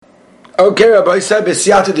Okay, Rabbi said,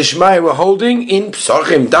 B'siyata Dishmaya, we're holding in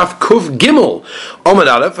Pesachim Daf Kuf Gimel.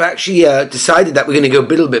 Omid Aleph, we actually decided that we're going to go a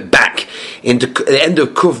little bit back into the end of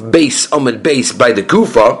Kuf Base, Omid Base by the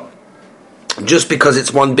Gufa, just because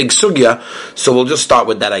it's one big sugya, so we'll just start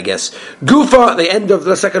with that, I guess. Gufa, the end of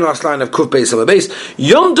the second last line of Kuf Base, Omid Base,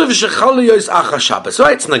 Yom Tov Shechaliyos Acha Shabbos.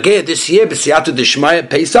 Right, it's Nagea this year, B'siyata Dishmaya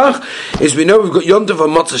Pesach, as we know we've got Yom Tov on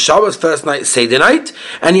Motzah Shabbos, first night, Seder night,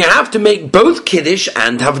 and you have to make both Kiddush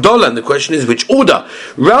and Havdalah, and the question is which order?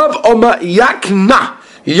 Rav Oma Yakna,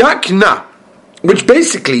 which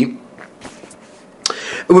basically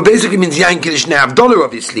means Yain Kiddush Neh Havdalah,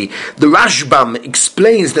 obviously. The Rashbam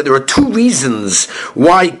explains that there are two reasons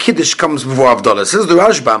why Kiddush comes before Havdalah. Says the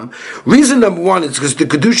Rashbam, reason number one is because the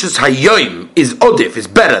Kedushas Hayoim is Odif, is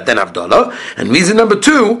better than Havdalah. And reason number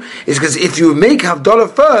two is because if you make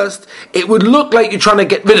Havdalah first, it would look like you're trying to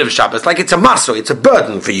get rid of Shabbos, like it's a maso, it's a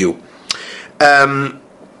burden for you.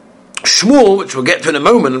 Shmuel, which we'll get to in a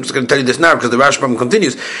moment, I'm just going to tell you this now because the Rashbam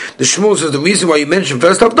continues. The Shmuel says the reason why you mention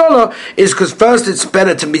first Havdalah is because first it's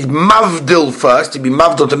better to be mavdil first, to be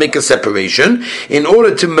mavdil to make a separation, in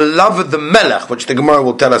order to melava the melech, which the Gemara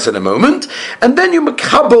will tell us in a moment, and then you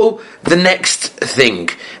makabel the next thing.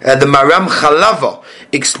 The Maram Chalava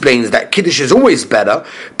explains that Kiddush is always better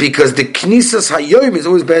because the Knisas Hayoim is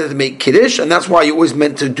always better to make Kiddush, and that's why you're always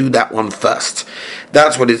meant to do that one first.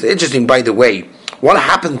 That's what is interesting, by the way. What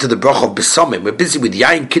happened to the bracha of Besamim? We're busy with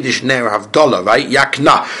Yain Kiddush Ner Havdalah, right?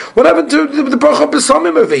 Yakna. What happened to the bracha of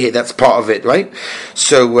Besamim over here? That's part of it, right?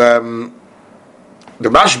 So the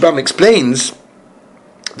Rashbam explains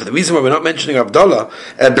that the reason why we're not mentioning Havdalah,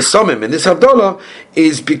 Besamim in this Havdalah,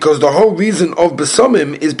 is because the whole reason of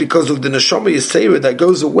Besamim is because of the Neshama Yisera that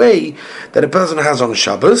goes away that a person has on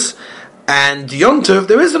Shabbos. And Yom Tov,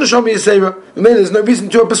 there is a Neshama Yisera. There's no reason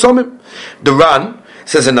to have Besamim. The Ran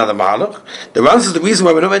says another Mahalach. The Ran says the reason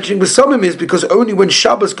why we're not mentioning Besamim is because only when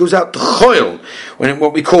Shabbos goes out to Choil, when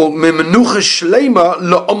what we call Memenucha Shleima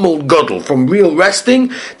La'omol Godel, from real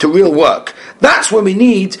resting to real work. That's when we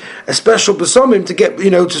need a special Besamim to get,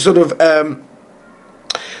 to sort of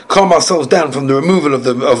calm ourselves down from the removal of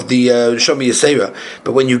the Shomi Yisera.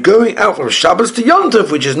 But when you're going out from Shabbos to Yom Tov,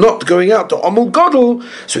 which is not going out to Omul Godel,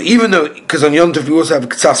 so even though, because on Yom Tov you also have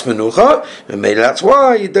K'tzas Menucha, and maybe that's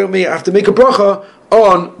why you don't have to make a bracha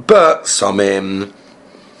on Besamim.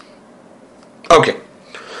 Okay.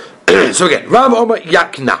 So again, Rav Omar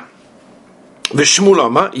Yakna. V'Shmuel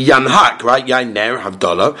Omar Yanhak, right? Yain Ner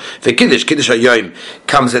Havdalah. Kiddush Hayoim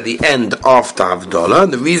comes at the end after Havdalah,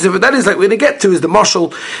 and the reason for that is, like we're going to get to, is the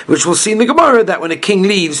mashal, which we'll see in the Gemara, that when a king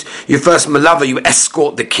leaves, you first malava, you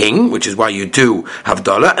escort the king, which is why you do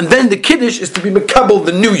Havdalah, and then the Kiddush is to be makabel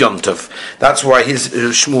the new Yom Tov. That's why his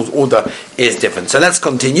Shmuel's order is different. So let's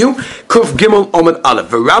continue. Kuf Gimel Omid Aleph.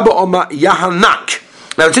 V'Rabba Omar Yahanak.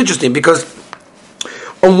 Now it's interesting because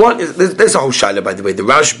on one, there's a whole shaila, by the way. The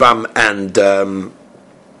Rashbam and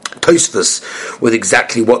Tosfos with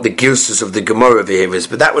exactly what the girsus of the Gemara over here is,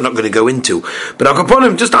 but that we're not going to go into. But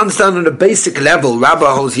Akaponim, just to understand on a basic level,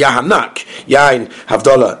 Rabbah holds Yahanak, Yain,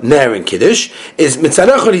 Havdalah, Ner, and Kiddush, is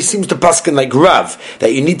Mitzarechon, he seems to paskin like Rav,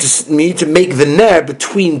 that you need to make the Ner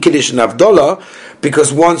between Kiddush and Havdalah,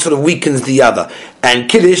 because one sort of weakens the other. And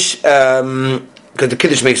Kiddush, because the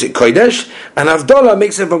Kiddush makes it Kodesh, and Havdalah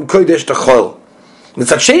makes it from Kodesh to Chol.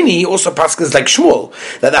 Mitzad Sheni, he also paskins like Shmuel,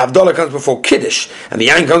 that the Havdalah comes before Kiddush, and the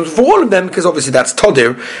Yain comes before all of them, because obviously that's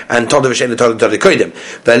Todir, and Todir V'Shein Todir Kodim.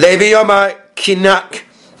 V'Levi Yoma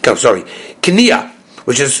Kiniya,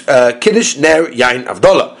 which is Kiddush, Ner, Yain,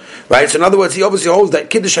 Havdalah. Right? So in other words, he obviously holds that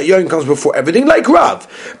Kiddush HaYoim comes before everything, like Rav.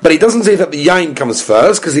 But he doesn't say that the Yain comes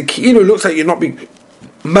first, because it looks like you're not being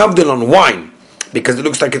mavdil on wine, because it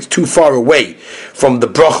looks like it's too far away from the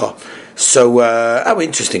bracha. So,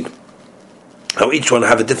 interesting. How each one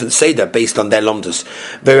have a different seder based on their lomdas.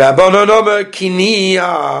 Kina.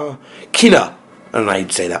 I don't know how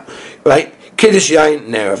you'd say that. Right? Kiddush Yain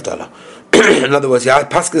Ner Havdalah. In other words,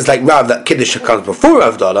 Pascha is like Rav, that Kiddush comes before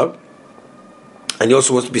Havdalah, and he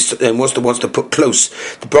also wants to put close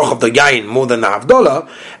the bracha of the Yain more than the Havdalah,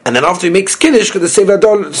 and then after he makes Kiddush, because the Seder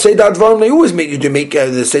Advarim, they always make you do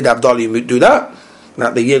the Seder Havdalah, you do that.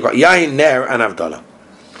 Now the year got Yain, Ner, and Havdalah.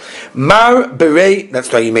 Mar Berei,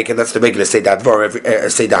 that's why you make it, that's the regular Seder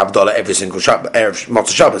Havdalah every single Erev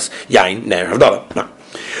Motzei Shabbos. Yain, Ner, Havdalah. No.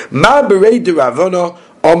 Mar Berei de Ravona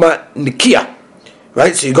Oma Nikia.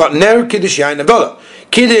 Right? So you got Ner, Kiddush, Yain, Havdalah.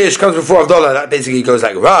 Kiddush comes before Havdalah, that basically goes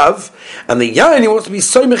like Rav, and the Yain, he wants to be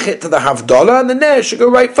so mechit to the Havdalah, and the Ner should go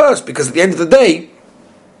right first, because at the end of the day,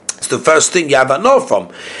 it's the first thing you have that know from,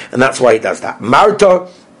 and that's why he does that. Marta,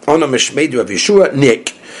 Ona Mishmeidu of Yeshua,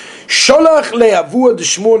 Nick. Sholach le'avua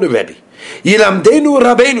d'shmor Rebbe. Yilamdenu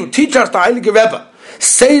Rabbeinu, teach us the Heilige Rebbe.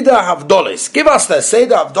 Seder Havdolis. Give us the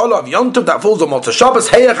Seder Havdolah of Yom Tov that falls on Motzei Shabbos.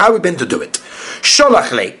 Hey, how we been to do it?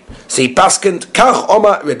 Sholach lei. See, Paskent, Kach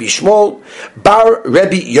Oma Rebbe Shmuel, Bar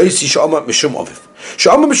Rebbe Yosi Shoma Mishum Oviv.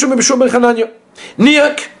 Shoma Mishum Mishum Ben Chananya.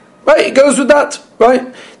 Niyak. Right, it goes with that,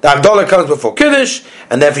 right? The Havdalah comes before Kiddush,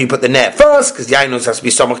 and therefore you put the Ner first, because Yain has to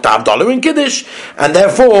be Somach to Havdalah in Kiddush, and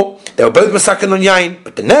therefore they were both Masakin on Yain,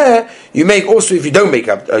 but the Ner you make also if you don't make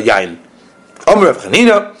a Yain. Omer of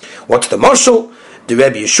Chanina, what's the Moshel? The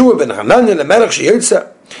Rebbe Yeshua ben Hananya, the Melech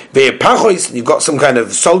Sheyotza, Ve'er you've got some kind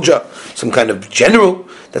of soldier, some kind of general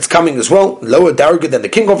that's coming as well, lower darga than the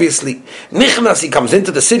king, obviously. Nichnas, he comes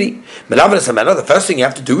into the city. The first thing you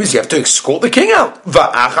have to do is you have to escort the king out.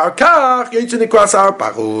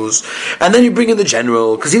 And then you bring in the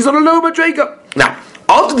general, because he's on a lower madrega. Now,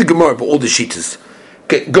 after the Gemara, but all the sheeters,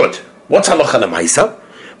 okay, good. What's halacha l'maisa?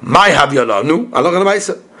 My havyalanu, halacha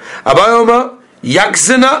l'maisa. Abayoma,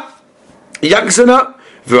 yakzana, Yak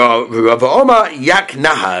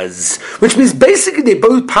Nahaz, which means basically they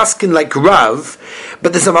both paskin like Rav,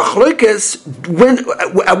 but there's a machlokas when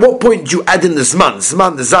at what point do you add in the zman?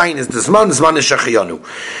 Zman, the zayin is the zman is shachiyanu.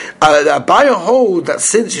 Abaya hold that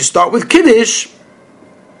since you start with Kiddush,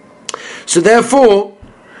 so therefore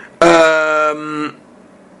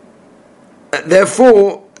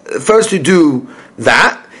first you do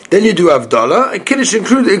that, then you do Havdalah, and Kiddush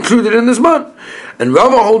included in the zman, and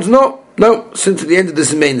Rav holds no. No, since at the end of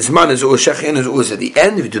this main Zman is always Shechian is always at the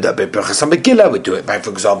end. If you do that by Berachas HaMegillah, we do it by, for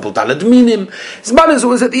example, Dalad Minim. Zman is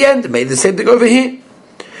always at the end. It made the same thing over here.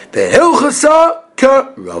 Ve'hilchasa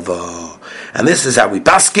ka-rava. And this is how we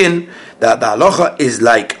paskin, that the halacha is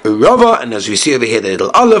like Rava, and as we see over here, the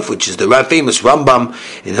little Aleph, which is the famous Rambam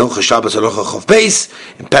in Hilchas Shabbos Halacha Chof Beis,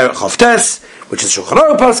 in Perek Chof Tes, which is Shulchan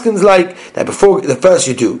Aruch paskins like, that before, the first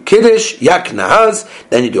you do Kiddush, Yak Nahaz,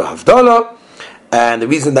 then you do Havdalah. And the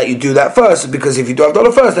reason that you do that first is because if you do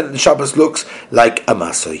Havdalah first, then the Shabbos looks like a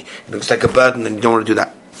masoi. It looks like a burden, and you don't want to do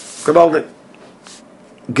that. Gewaldig.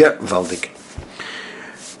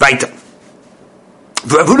 Weiter.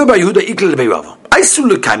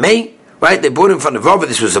 Right, they brought in front of Rava.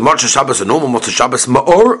 This was a Motzei Shabbos, a normal Motzei Shabbos.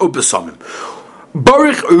 Ma'or u b'samim.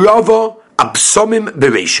 Baruch Rava absamim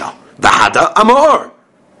bereisha. V'hada ama'or.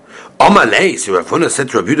 Amalei. So Rav Huna said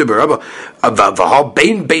to Rav Yehuda Barabba, V'ha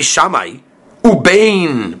bein beis Shammai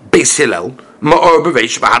Ubein Beis Hillel Ma'or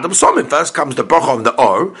B'Reish V'Hadam B'Samim. First comes the bracha on the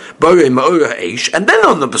Or, Borei Ma'or Ha'esh, and then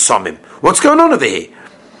on the B'Samim. What's going on over here?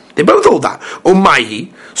 They both hold that.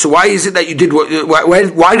 Umayhi. So why is it that you did?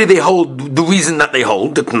 Why do they hold the reason that they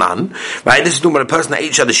hold the Tanan? Right. This is talking about a person that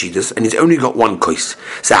ate other sheetas and he's only got one kos.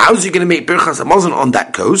 So how's he going to make birchas hamazon on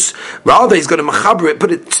that kos? Rather, he's going to machaber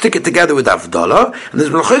it, stick it together with Havdalah, and there's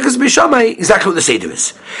malachikas b'shamai. Exactly what the seder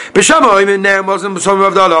is. B'shamai oimim ner mazon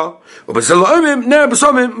b'samim Havdalah, or b'shamai oimim ner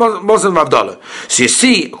b'samim mazon Havdalah. So you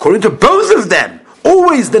see, according to both of them,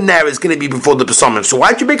 always the ner is going to be before the b'samim. So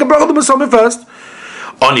why'd you make a bracha on the b'samim first?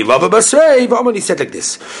 Oni Rava Basrei, V'amon he said like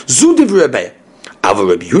this: Zudiv Rebbe, Ava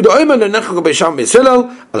Rebbe Yehuda Omer Lenechach Beisham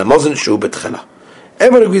Beisilel Alamazon Shu Betchela.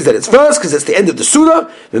 Everyone agrees that it's first because it's the end of the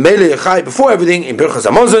Suda. V'meile Yechai before everything in Birchas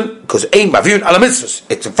Hamazon because Ein Baviyun Alamitzvus.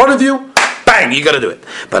 It's in front of you. Bang! You got to do it.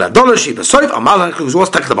 But Adolah Shi Besoif Amal Hachuz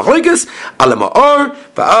was Takla Machlokes Alamaor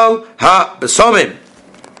Va'al Ha Besomim.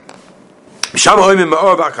 B'sham Oimim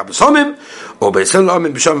Ma'or V'Achar Besomim. Or Beis Hillel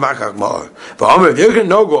Omen B'Sham V'Achar Ma'or. V'Omer V'Yogen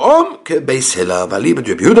No Go Om Ke Beis Hillel V'Liba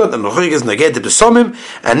D'Reb Yehuda the Mechorikes Neged B'Somim,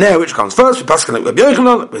 and there which comes first we pass like Reb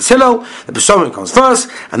Yochanan Beis Hillel the B'Somim comes first,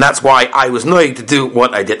 and that's why I was knowing to do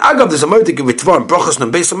what I did. Agav there's a motive with Tvar and Brachos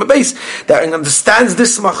and Beis on Beis that understands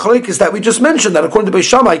this Mechorikes that we just mentioned, that according to Beis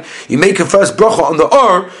Shammai you make a first bracha on the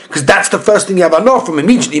Or because that's the first thing you have enough from.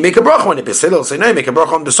 Immediately you make a bracha on it. Beis Hillel say no, you make a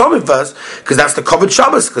bracha on B'Somim first because that's the covered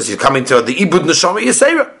Shabbos because you're coming to the Ibud Neshama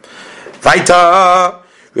Yisera. Vaita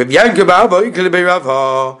Reb Yankel Ba'ava Yikel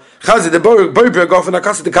Be'Rava Chazi the Boiber Gofen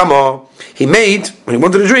Akasa the Kamo. He made, when he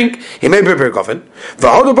wanted to drink, he made Boiber Gofen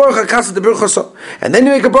V'Hodo Baruch Akasa the Birchasa, and then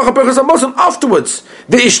you make a Baruch Birchasa Mosom afterwards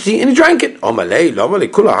V'Ishti, and he drank it. Omalei Lomalei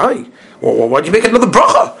Kula Hai. Why'd you make another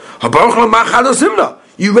bracha? HaBaruch L'Machad Zimna.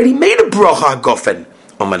 You already made a bracha Gofen.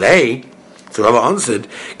 Omalei. So Rava answered,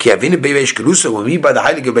 Ki Avinu Beireish Kelusa, when we by the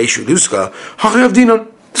Heilige Beireish Kelusa, Hachi Avdinon.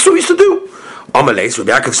 That's what we used to do. Amalei, so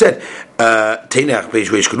Rabbi Yaakov said, Teinach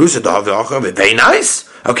Beireish Kelusa, very nice.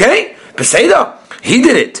 Okay? Peseda. He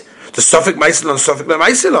did it. The Suffolk Maisilon, Suffolk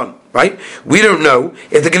Maisilon. Right? We don't know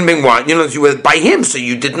if they're going to bring wine. You know, you were by him, so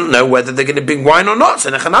you didn't know whether they're going to bring wine or not. So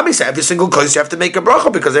Nechanabi said, every single case you have to make a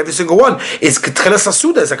bracha because every single one is Ketchelas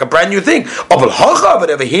Asuda. It's like a brand new thing. But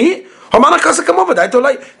over here,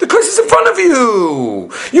 The curse is in front of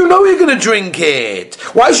you. You know you're going to drink it.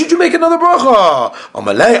 Why should you make another bracha?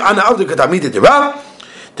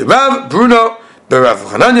 The Rav, Bruno, the Rav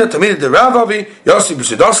Hanania, Tamid, the Rav Avi, Yossi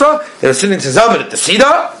B'Sudasa. They were sitting together at the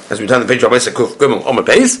Sida, as we turn the page of Rabbi Sekuf Gimel on the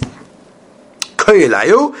base.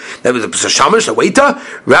 Koyelayu, there was a Shamish, a waiter,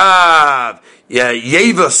 Rav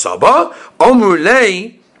Yeva Saba,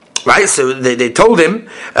 Omrulei. Right, so they told him,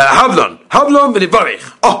 Havlon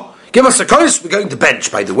v'nivarich. Oh, give us a curse. We're going to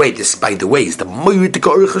bench. By the way, this is the Moed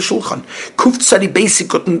Aruch HaShulchan. Kuf Tzadi Basic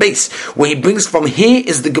Cotton Base. Where he brings from here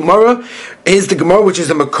is the Gemara. Here's the Gemara, which is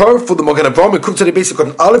the Makar for the Magen Avraham. Kuf Tzadi Basic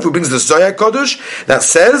Cotton Aleph, who brings the Zohar Kodesh that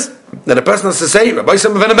says that a person has to say Rabbi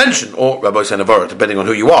Sam mention or Rabbi Sam depending on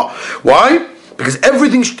who you are. Why? Because every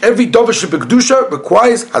Dover Shebekdusha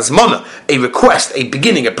requires Hazmana, a request, a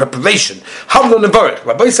beginning, a preparation. Havla Nevarich,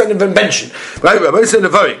 Rabbi San invention, right? Rabbi San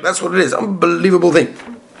Nevarich, that's what it is. Unbelievable thing.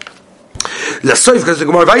 Let's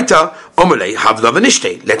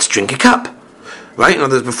drink a cup. Right? In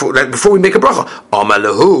other words, before we make a bracha.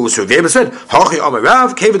 So Rebbe said,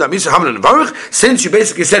 since you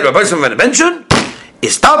basically said Rabbi San mention,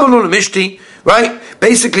 is Tabalun Mishti. Right?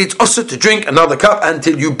 Basically, it's also to drink another cup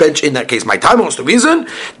until you bench. In that case, my time was the reason.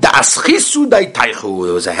 There was a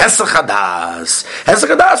Hesach Hadas. Hesach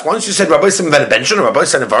Hadas. Once you said Rabbi Sim bench or Rabbi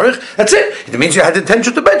Sim Varich, that's it. It means you had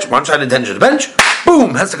intention to bench. Once you had intention to bench,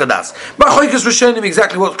 boom, Hesach Hadas. Machoikas was showing him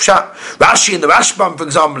exactly what's pshat. Rashi and the Rashbam, for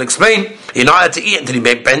example, explain you're not allowed to eat until you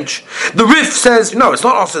make bench. The Rif says no, it's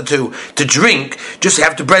not also to drink. Just you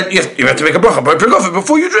have to bread. You have to make a bracha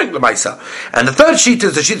before you drink the Maisa. And the third sheet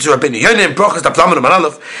is the sheet of Rabbeinu Yonim bracha.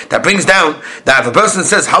 That brings down that if a person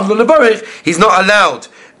says Havlon Nevarich, he's not allowed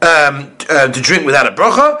to drink without a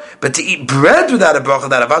bracha, but to eat bread without a bracha,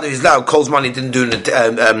 that Avadu is allowed. Cole's money didn't do my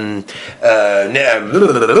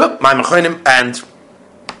machonim and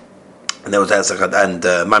there was Esachad and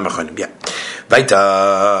my machonim. Yeah. Right.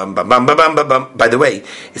 By the way,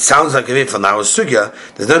 it sounds like if on our sugya,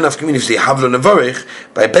 there's not enough community to say Havlon Nevarich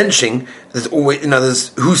by benching. There's always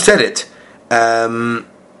there's who said it.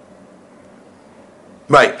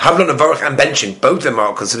 Right, Havlon Nevarich and benching, both of them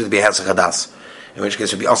are considered to be Hesach Hadas. In which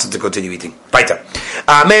case, it would be awesome to continue eating. Weiter.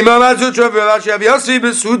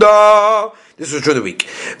 This was through the week.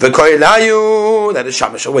 That is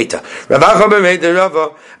Shamash, a waiter.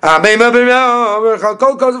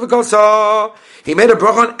 He made a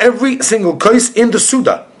bracha on every single kos in the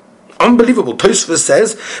Suda. Unbelievable. Tosfos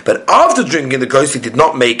says, but after drinking the kos, he did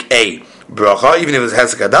not make a bracha, even if it was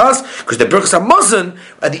Hesach Hadas, because the brachas HaMazon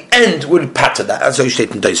at the end would patter that. That's how you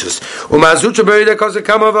state in Tosfos.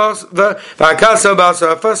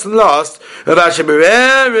 First and last, he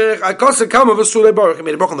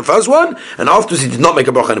made a bracha on the first one, and afterwards he did not make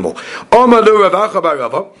a bracha anymore.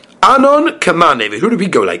 Anon Kamane. Who do we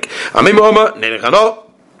go like?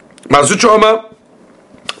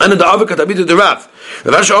 And the Avik Katabit the Rav.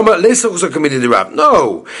 Rav Omar Lesa was committed the Rav.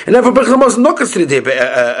 No, and never was not considered a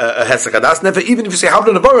Hesach Hadas. Never, even if you say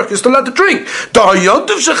Havlon Nevarich, you're still allowed to drink. What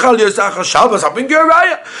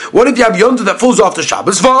if you have Yontif that falls after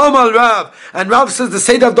Shabbos? And Rav says the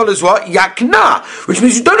Seder Avdol is what? Yakna, which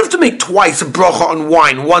means you don't have to make twice a bracha on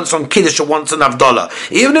wine, once on Kiddush or once on Avdollah.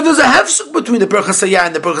 Even if there's a hefsek between the bracha Sayah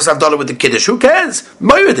and the bracha Avdollah with the Kiddush, who cares?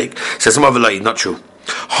 Moedik says some other not true.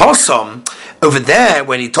 Hossam over there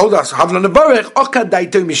when he told us Havlon Nevarich,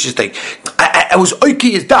 I was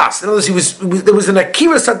oiki as das. In other words, there was an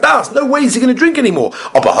akira sadas. No way is he going to drink anymore.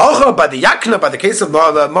 Obahacha by the yakna, by the case of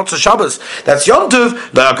Motzah Shabbos, that's Yontiv.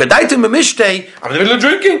 I'm in the middle of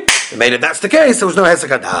drinking. It made it. That's the case. There was no Hesach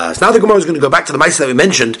Hadas. Now the Gemara is going to go back to the Maisa that we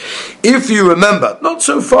mentioned. If you remember, not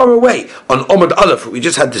so far away on Omad Aleph, we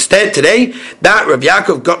just had this today. That Rav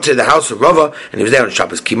Yaakov got to the house of Rava and he was there on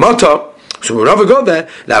Shabbos Kimota. So when Rava got there,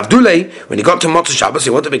 Lavdulei, when he got to Motzah Shabbos, he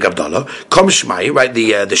wanted to make Avdallah. Kom Shmai, right,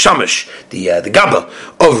 the Shamash, the Gabba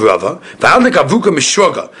of Rava,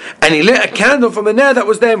 and he lit a candle from a nair that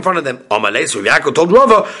was there in front of them. Amalei, so Yaakov told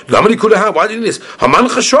Rava, why do you do this? Haman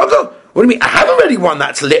Chashraga? What do you mean? I have already one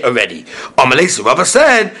that's lit already. Amalei, so Rava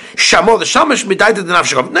said, Shamo, the Shamash, midaited the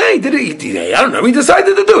Nafshakov. No, he did it, I don't know, he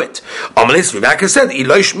decided to do it. Amalei, so Yaakov said,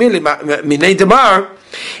 Ilosh Mili, Minei Demar,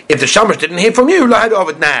 if the Shamash didn't hear from you,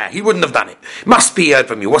 nah, he wouldn't have done it. Must be heard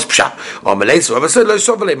from you. What's pshat? In other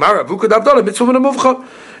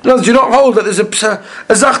words, you don't hold that there's a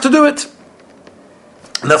zach to do it.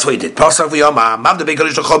 And that's what he did. Such a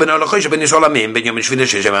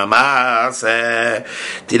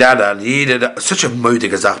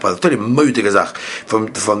moedig zach,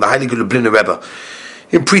 from the highly good Lubliner Rebbe.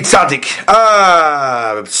 in Pri Tzadik.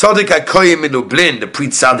 Reb Tzadik HaKoyim in Lublin, the Pri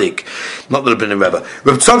Tzadik, not the Lublin Rebbe.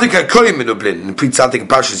 Reb Tzadik HaKoyim in Lublin, in Pri Tzadik in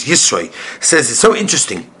Parshas Yisroi, says it's so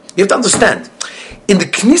interesting. You have to understand. In the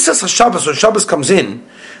Knisas HaShabbos, when Shabbos comes in,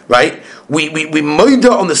 right, we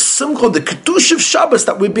moida on the simcha, the kedusha of Shabbos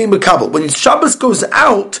that we're being mekabel. When Shabbos goes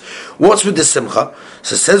out, what's with the simcha?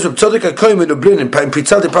 So it says Reb Tzadik HaKoyim in Lublin in Pri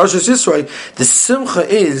Tzadik Parshas Yisroi, the simcha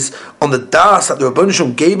is on the das that the Rebbeinu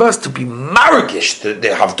Shalom gave us to be maragish the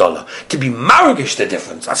havdalah, to be maragish the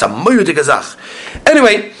difference. That's a moyudik azach.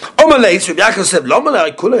 Anyway, Omalei, Reb Yaakov said,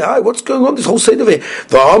 Lomalei kulei, hi, what's going on? This whole state of it.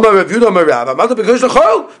 V'Omar Reb Yehuda Amar Rav, Amata b'kosh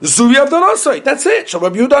l'chol, zuri havdalah. That's it. So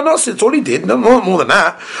Reb Yehuda Nasai, it's all he did. No more than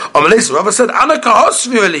that. Omalei, so Rav said, Ana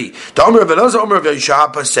kahosvi ali. The Omer Reb Elazar, Omer Reb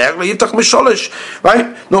Yishah, Pasech, le'yivtach misholish.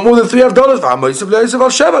 Right? No more than $3.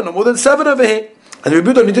 No more than 7 over here. And the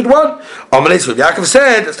Rebbe only did 1. Amalei, Yaakov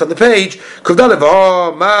said, that's on the page,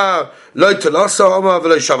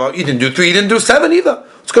 you didn't do 3, you didn't do 7 either.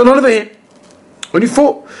 What's going on over here? Only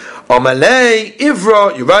 4. Amalei,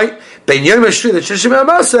 Ivra, you're right. Ben Yom Eshri, the Shishim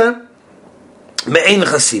HaMaseh, Me'ein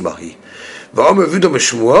Chasimahi. V'Omer Yehuda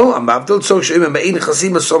Meshmuel, Amavdol Tzog She'im Me'ein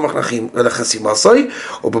Chasima Somach Chasimasai,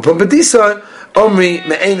 or B'Pom B'Disai, Omri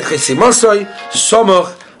Me'ein Chasimasai,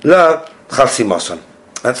 Somach La Chasimasan.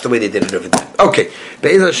 That's the way they did it over there. Okay,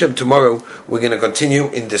 Be'ez Hashem, tomorrow we're going to continue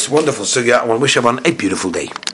in this wonderful sugya. I want to wish everyone a beautiful day.